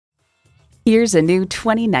Here's a new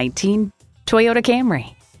 2019 Toyota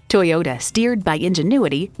Camry. Toyota, steered by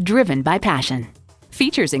ingenuity, driven by passion.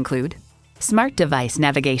 Features include smart device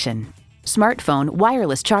navigation, smartphone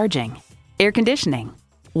wireless charging, air conditioning,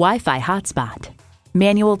 Wi-Fi hotspot,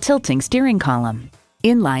 manual tilting steering column,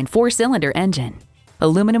 inline 4-cylinder engine,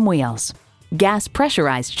 aluminum wheels, gas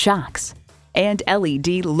pressurized shocks, and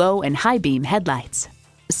LED low and high beam headlights.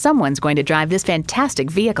 Someone's going to drive this fantastic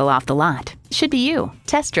vehicle off the lot. Should be you.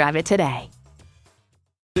 Test drive it today.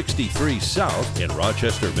 63 South in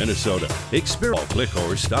Rochester, Minnesota. Click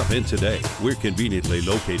or stop in today. We're conveniently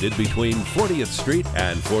located between 40th Street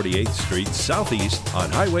and 48th Street Southeast on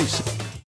Highway 6.